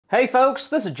Hey folks,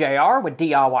 this is JR with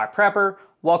DIY Prepper.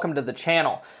 Welcome to the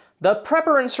channel. The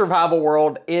prepper and survival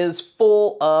world is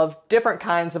full of different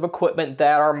kinds of equipment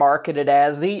that are marketed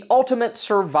as the ultimate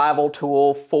survival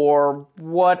tool for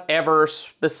whatever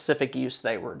specific use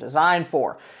they were designed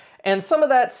for. And some of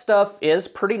that stuff is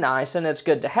pretty nice and it's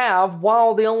good to have,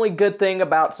 while the only good thing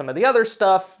about some of the other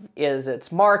stuff is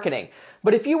its marketing.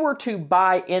 But if you were to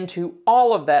buy into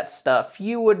all of that stuff,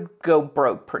 you would go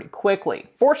broke pretty quickly.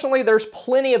 Fortunately, there's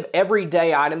plenty of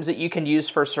everyday items that you can use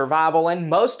for survival, and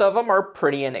most of them are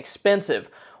pretty inexpensive.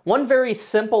 One very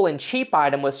simple and cheap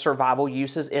item with survival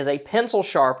uses is a pencil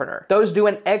sharpener. Those do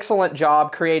an excellent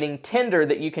job creating tinder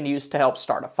that you can use to help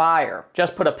start a fire.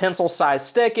 Just put a pencil-sized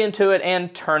stick into it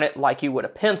and turn it like you would a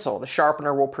pencil. The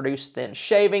sharpener will produce thin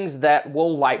shavings that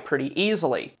will light pretty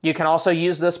easily. You can also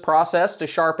use this process to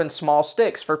sharpen small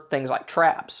sticks for things like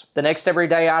traps. The next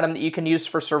everyday item that you can use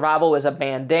for survival is a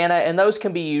bandana, and those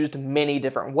can be used many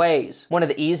different ways. One of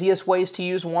the easiest ways to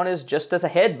use one is just as a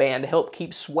headband to help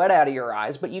keep sweat out of your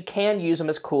eyes, but you can use them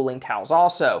as cooling towels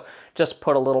also. Just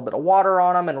put a little bit of water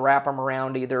on them and wrap them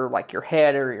around either like your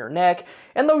head or your neck,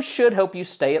 and those should help you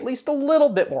stay at least a little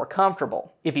bit more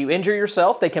comfortable. If you injure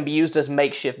yourself, they can be used as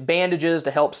makeshift bandages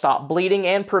to help stop bleeding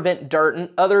and prevent dirt and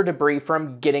other debris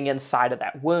from getting inside of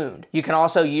that wound. You can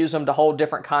also use them to hold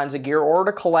different kinds of gear or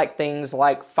to collect things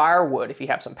like firewood. If you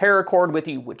have some paracord with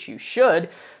you, which you should,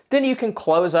 then you can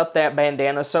close up that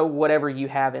bandana so whatever you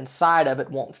have inside of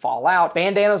it won't fall out.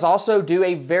 Bandanas also do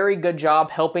a very good job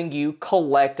helping you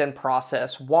collect and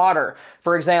process water.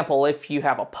 For example, if you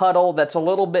have a puddle that's a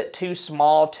little bit too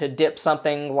small to dip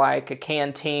something like a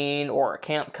canteen or a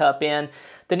camp cup in,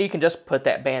 then you can just put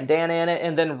that bandana in it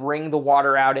and then wring the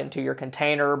water out into your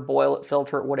container, boil it,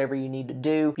 filter it, whatever you need to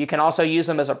do. You can also use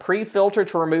them as a pre-filter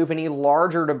to remove any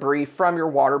larger debris from your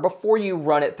water before you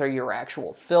run it through your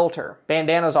actual filter.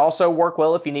 Bandanas also work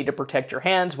well if you need to protect your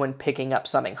hands when picking up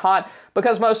something hot,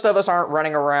 because most of us aren't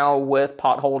running around with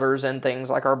pot holders and things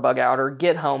like our bug out or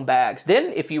get home bags.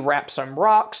 Then if you wrap some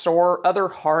rocks or other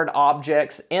hard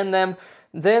objects in them,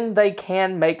 then they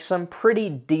can make some pretty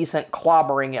decent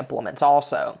clobbering implements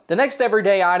also. The next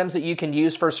everyday items that you can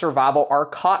use for survival are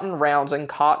cotton rounds and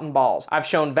cotton balls. I've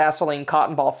shown Vaseline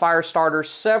cotton ball fire starters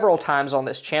several times on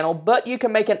this channel, but you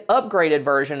can make an upgraded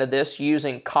version of this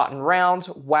using cotton rounds,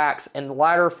 wax, and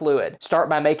lighter fluid. Start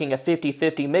by making a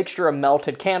 50-50 mixture of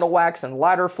melted candle wax and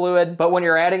lighter fluid, but when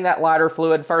you're adding that lighter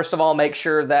fluid, first of all, make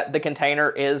sure that the container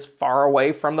is far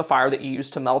away from the fire that you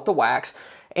used to melt the wax.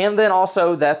 And then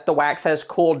also that the wax has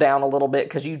cooled down a little bit,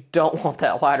 because you don't want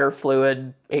that lighter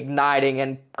fluid igniting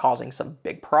and causing some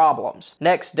big problems.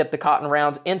 Next, dip the cotton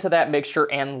rounds into that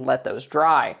mixture and let those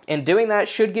dry. And doing that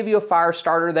should give you a fire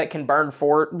starter that can burn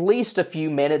for at least a few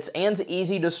minutes and is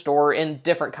easy to store in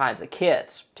different kinds of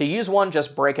kits. To use one,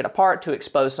 just break it apart to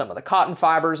expose some of the cotton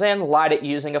fibers and light it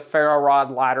using a ferro rod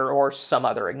lighter or some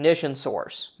other ignition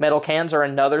source. Metal cans are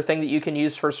another thing that you can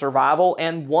use for survival,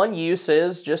 and one use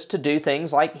is just to do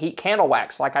things like heat candle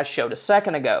wax like I showed a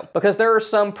second ago, because there are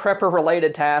some prepper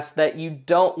related tasks that you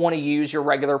don't want to use your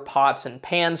regular pots and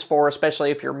pans for, especially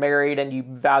if you're married and you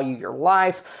value your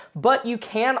life, but you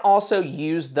can also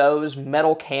use those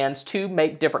metal cans to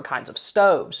make different kinds of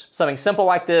stoves. Something simple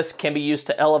like this can be used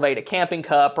to elevate a camping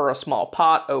cup or a small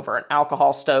pot over an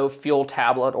alcohol stove, fuel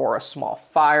tablet, or a small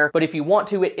fire. But if you want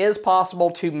to, it is possible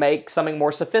to make something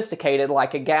more sophisticated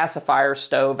like a gasifier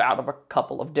stove out of a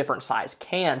couple of different size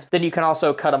cans. Then you can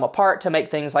also cut them apart to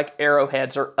make things like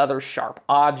arrowheads or other sharp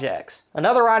objects.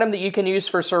 Another item that you can use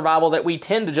for survival that we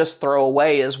tend to just throw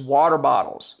away is water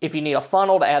bottles. If you need a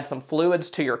funnel to add some fluids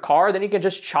to your car, then you can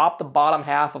just chop the bottom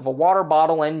half of a water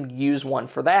bottle and use one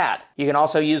for that. You can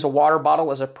also use a water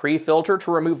bottle as a pre-filter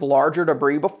to remove larger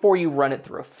debris before you run it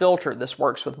through a filter. This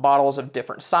works with bottles of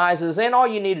different sizes, and all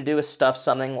you need to do is stuff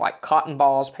something like cotton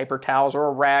balls, paper towels, or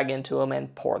a rag into them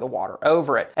and pour the water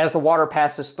over it. As the water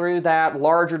passes through that,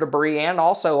 larger debris and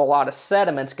also a lot of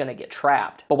sediment's going to get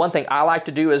trapped. But one thing I like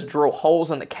to do is drill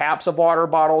holes in the caps of water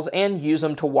bottles and use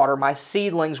them to water my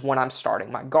seedlings when I'm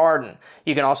starting my garden.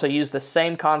 You can also use the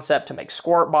same concept to make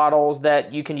squirt bottles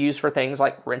that you can use for things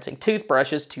like rinsing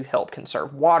toothbrushes to help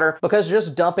conserve water, because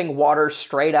just dumping water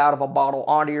straight out of a bottle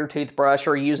onto your toothbrush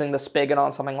or using the spigot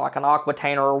on something like an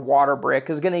Aquitainer or water brick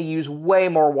is going to use way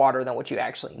more water than what you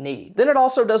actually need. Then it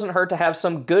also doesn't hurt to have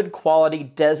some good quality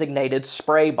designated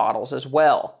spray bottles as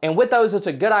well. And with those, it's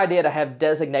a good idea to have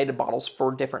designated bottles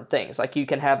for different things. Like you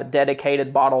can have a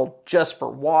dedicated bottle just for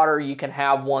water, you can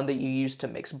have one that you use to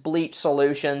mix bleach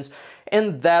solutions,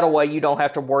 and that way you don't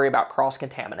have to worry about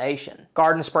cross-contamination.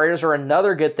 Garden sprayers are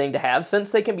another good thing to have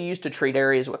since they can be used to treat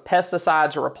areas with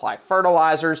pesticides or apply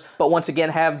fertilizers, but once again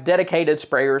have dedicated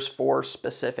sprayers for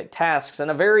specific tasks. And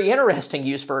a very interesting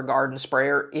use for a garden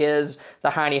sprayer is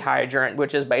the Heine hydrant,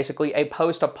 which is basically a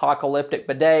post-apocalyptic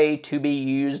bidet to be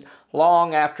used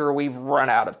long after we've run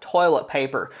out of toilet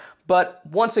paper. But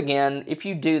once again, if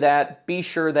you do that, be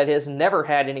sure that it has never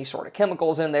had any sort of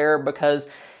chemicals in there, because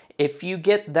if you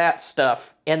get that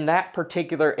stuff in that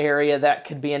particular area, that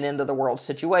could be an end-of-the-world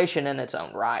situation in its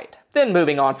own right. Then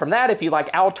moving on from that, if you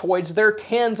like Altoids, their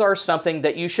tins are something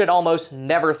that you should almost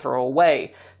never throw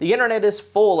away. The internet is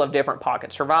full of different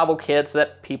pocket survival kits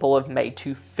that people have made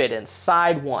to fit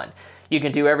inside one. You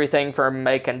can do everything from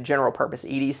making general purpose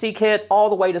EDC kit all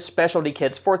the way to specialty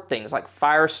kits for things like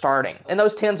fire starting. And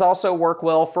those tins also work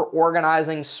well for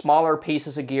organizing smaller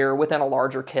pieces of gear within a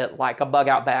larger kit like a bug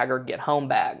out bag or get home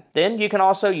bag. Then you can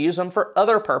also use them for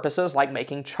other purposes like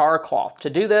making char cloth. To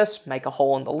do this, make a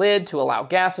hole in the lid to allow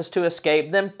gases to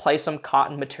escape, then place some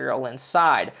cotton material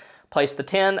inside. Place the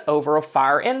tin over a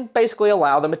fire and basically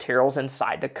allow the materials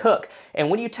inside to cook. And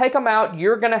when you take them out,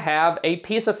 you're going to have a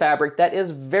piece of fabric that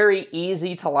is very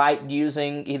easy to light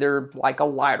using either like a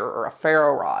lighter or a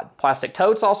ferro rod. Plastic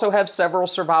totes also have several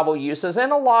survival uses,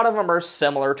 and a lot of them are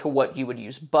similar to what you would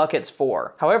use buckets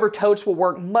for. However, totes will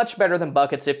work much better than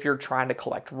buckets if you're trying to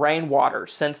collect rainwater.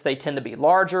 Since they tend to be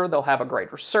larger, they'll have a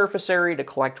greater surface area to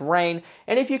collect rain,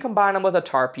 and if you combine them with a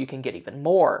tarp, you can get even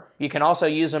more. You can also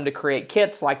use them to create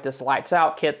kits like this Lights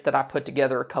Out kit that I put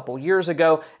together a couple years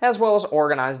ago, as well as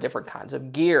organize different kinds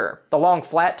of gear. The long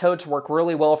flat totes work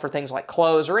really well for things like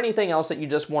clothes or anything else that you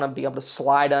just want to be able to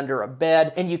slide under a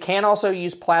bed, and you can also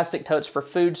use plastic totes for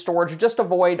food storage. Just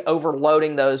avoid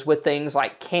overloading those with things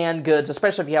like canned goods,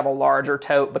 especially if you have a larger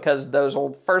tote, because those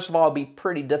will first of all be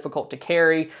pretty difficult to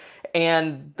carry,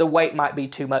 and the weight might be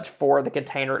too much for the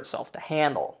container itself to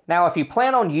handle. Now, if you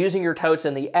plan on using your totes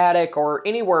in the attic or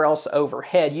anywhere else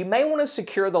overhead, you may want to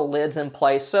secure the lids in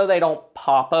place so they don't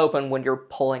pop open when you're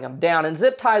pulling them down, and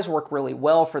zip ties work really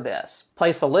well for this.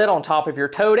 Place the lid on top of your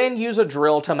tote and use a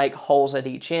drill to make holes at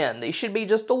each end. These should be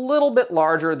just a little bit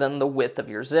larger than the width of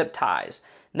your zip ties.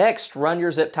 Next, run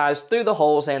your zip ties through the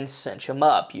holes and cinch them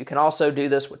up. You can also do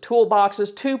this with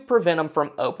toolboxes to prevent them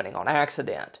from opening on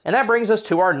accident. And that brings us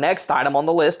to our next item on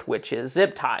the list, which is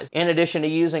zip ties. In addition to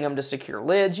using them to secure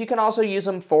lids, you can also use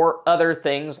them for other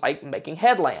things like making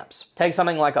headlamps. Take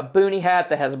something like a boonie hat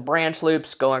that has branch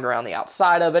loops going around the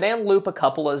outside of it and loop a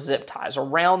couple of zip ties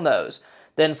around those.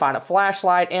 Then find a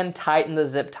flashlight and tighten the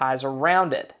zip ties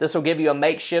around it. This will give you a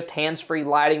makeshift hands-free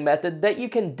lighting method that you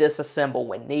can disassemble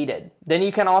when needed. Then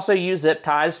you can also use zip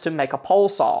ties to make a pole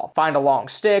saw. Find a long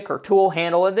stick or tool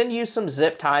handle and then use some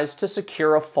zip ties to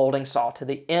secure a folding saw to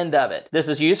the end of it. This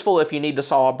is useful if you need to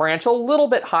saw a branch a little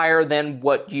bit higher than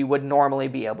what you would normally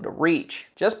be able to reach.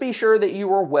 Just be sure that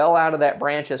you are well out of that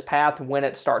branch's path when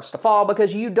it starts to fall,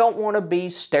 because you don't want to be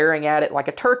staring at it like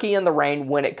a turkey in the rain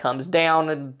when it comes down,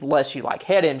 unless you like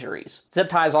head injuries. Zip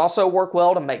ties also work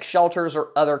well to make shelters or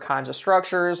other kinds of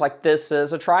structures, like this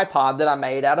is a tripod that I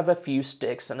made out of a few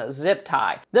sticks and a zip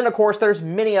tie. Then of course there's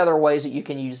many other ways that you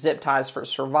can use zip ties for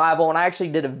survival, and I actually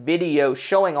did a video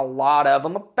showing a lot of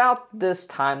them about this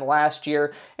time last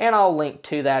year, and I'll link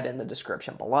to that in the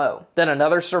description below. Then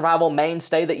another survival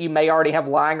mainstay that you may already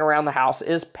have lying around the house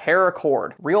is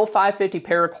paracord. Real 550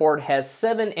 paracord has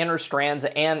 7 inner strands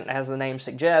and, as the name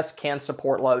suggests, can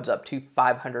support loads up to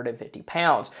 550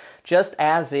 pounds. Just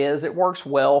as is, it works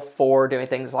well for doing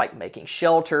things like making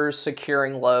shelters,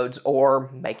 securing loads,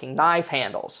 or making knife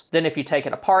handles. Then if you take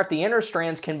it apart, the inner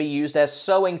strands can be used as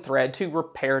sewing thread to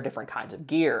repair different kinds of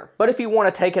gear. But if you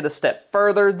want to take it a step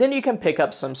further, then you can pick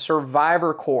up some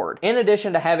survivor cord. In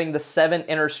addition to having the 7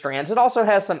 inner strands, it also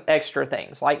has some extra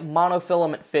things like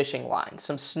monofilament fishing line,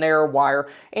 some snare wire,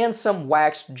 and some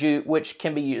waxed jute, which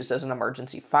can be used as an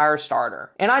emergency fire starter.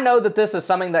 And I know that this is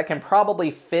something that can probably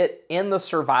fit in the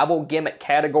survival gimmick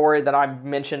category that I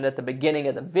mentioned at the beginning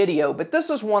of the video, but this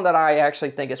is one that I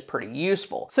actually think is pretty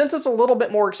useful. Since it's a little bit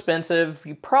more expensive,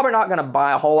 you're probably not going to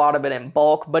buy a whole lot of it in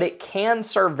bulk, but it can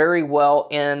serve very well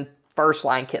in first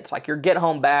line kits like your get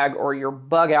home bag or your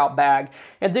bug out bag,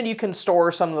 and then you can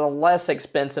store some of the less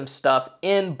expensive stuff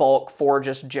in bulk for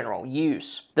just general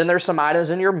use. Then there's some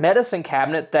items in your medicine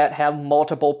cabinet that have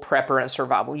multiple prepper and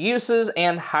survival uses,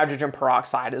 and hydrogen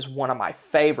peroxide is one of my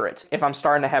favorites. If I'm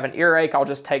starting to have an earache, I'll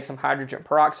just take some hydrogen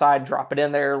peroxide, drop it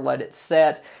in there, let it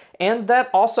set, and that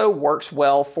also works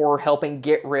well for helping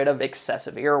get rid of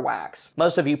excessive earwax.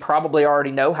 Most of you probably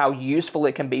already know how useful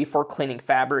it can be for cleaning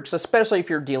fabrics, especially if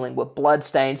you're dealing with blood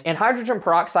stains, and hydrogen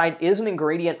peroxide is an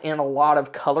ingredient in a lot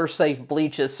of color-safe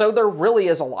bleaches, so there really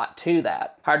is a lot to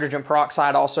that. Hydrogen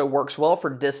peroxide also works well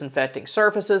for disinfecting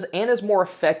surfaces and is more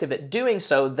effective at doing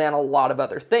so than a lot of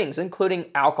other things, including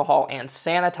alcohol and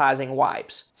sanitizing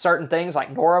wipes. Certain things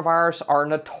like norovirus are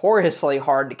notoriously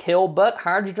hard to kill, but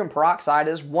hydrogen peroxide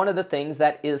is one of the things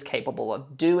that is capable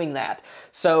of doing that.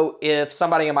 So if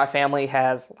somebody in my family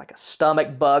has like a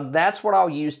stomach bug, that's what I'll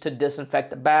use to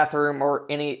disinfect the bathroom or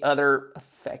any other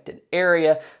affected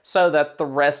area so that the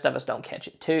rest of us don't catch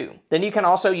it too. Then you can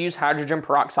also use hydrogen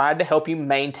peroxide to help you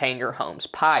maintain your home's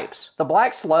pipes. The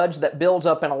black sludge that builds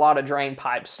up in a lot of drain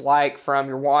pipes, like from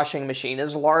your washing machine,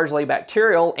 is largely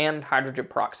bacterial, and hydrogen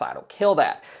peroxide will kill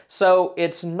that. So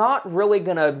it's not really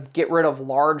going to get rid of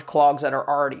large clogs that are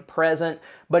already present,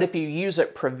 but if you use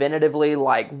it preventatively,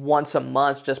 like once a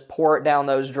month, just pour it down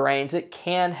those drains, it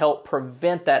can help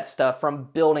prevent that stuff from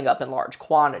building up in large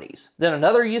quantities. Then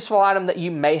another useful item that you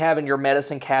may have in your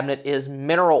medicine cabinet is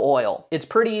mineral oil. It's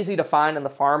pretty easy to find in the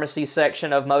pharmacy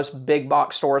section of most big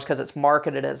box stores because it's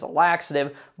marketed as a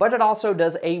laxative, but it also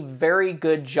does a very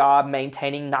good job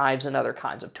maintaining knives and other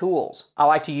kinds of tools. I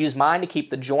like to use mine to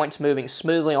keep the joints moving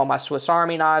smoothly on my Swiss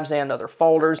Army knives and other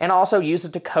folders, and also use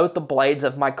it to coat the blades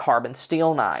of my carbon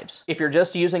steel knives. If you're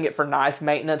just using it for knife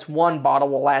maintenance, one bottle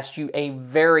will last you a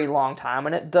very long time,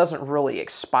 and it doesn't really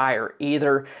expire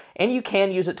either. And you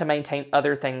can use it to maintain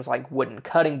other things like wooden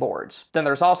cutting boards. Then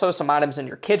there's also some items in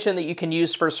your kitchen that you can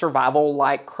use for survival,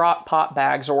 like crock pot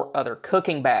bags or other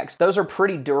cooking bags. Those are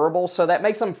pretty durable, so that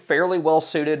makes them fairly well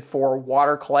suited for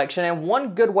water collection, and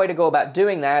one good way to go about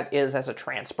doing that is as a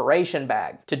transpiration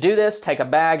bag. To do this, take a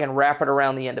bag and wrap it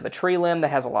around the end of a tree limb that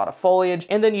has a lot of foliage,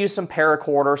 and then use some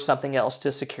paracord or something else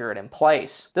to secure it in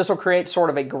place. This will create sort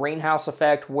of a greenhouse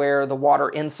effect where the water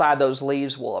inside those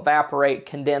leaves will evaporate,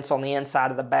 condense on the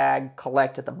inside of the bag,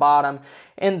 collect at the bottom,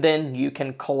 and then you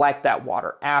can collect that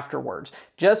water afterwards.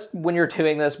 Just when you're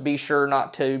doing this, be sure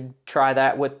not to try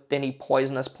that with any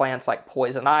poisonous plants like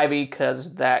poison ivy,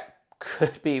 because that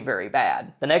could be very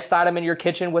bad. The next item in your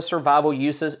kitchen with survival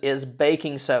uses is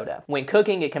baking soda. When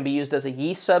cooking, it can be used as a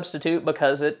yeast substitute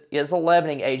because it is a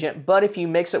leavening agent, but if you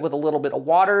mix it with a little bit of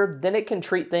water, then it can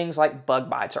treat things like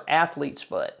bug bites or athlete's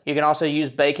foot. You can also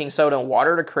use baking soda and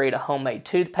water to create a homemade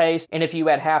toothpaste, and if you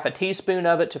add half a teaspoon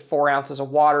of it to 4 ounces of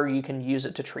water, you can use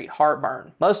it to treat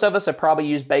heartburn. Most of us have probably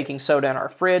used baking soda in our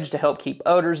fridge to help keep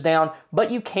odors down, but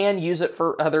you can use it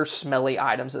for other smelly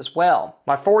items as well.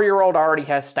 My 4-year-old already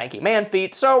has stanky man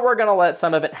feet, so we're gonna let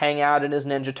some of it hang out in his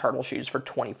Ninja Turtle shoes for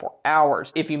 24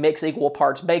 hours. If you mix equal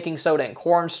parts baking soda and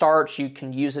cornstarch, you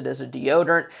can use it as a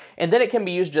deodorant, and then it can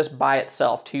be used just by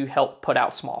itself to help put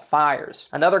out small fires.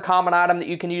 Another common item that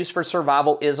you can use for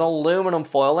survival is aluminum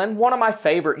foil, and one of my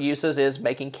favorite uses is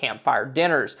making campfire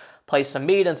dinners. Place some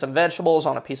meat and some vegetables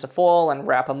on a piece of foil and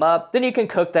wrap them up. Then you can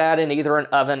cook that in either an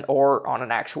oven or on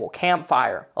an actual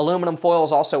campfire. Aluminum foil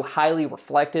is also highly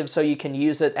reflective, so you can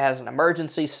use it as an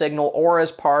emergency signal or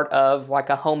as part of like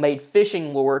a homemade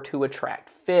fishing lure to attract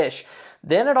fish.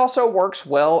 Then it also works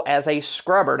well as a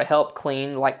scrubber to help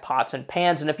clean like pots and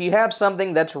pans. And if you have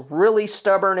something that's really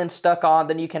stubborn and stuck on,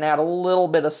 then you can add a little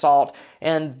bit of salt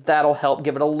and that'll help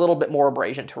give it a little bit more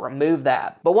abrasion to remove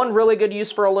that. But one really good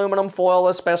use for aluminum foil,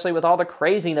 especially with all the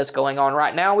craziness going on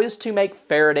right now, is to make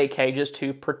Faraday cages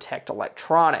to protect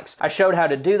electronics. I showed how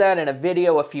to do that in a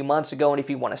video a few months ago, and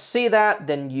if you want to see that,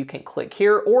 then you can click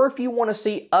here, or if you want to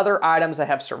see other items that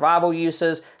have survival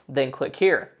uses, then click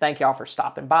here. Thank y'all for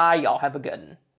stopping by. Y'all have a good one.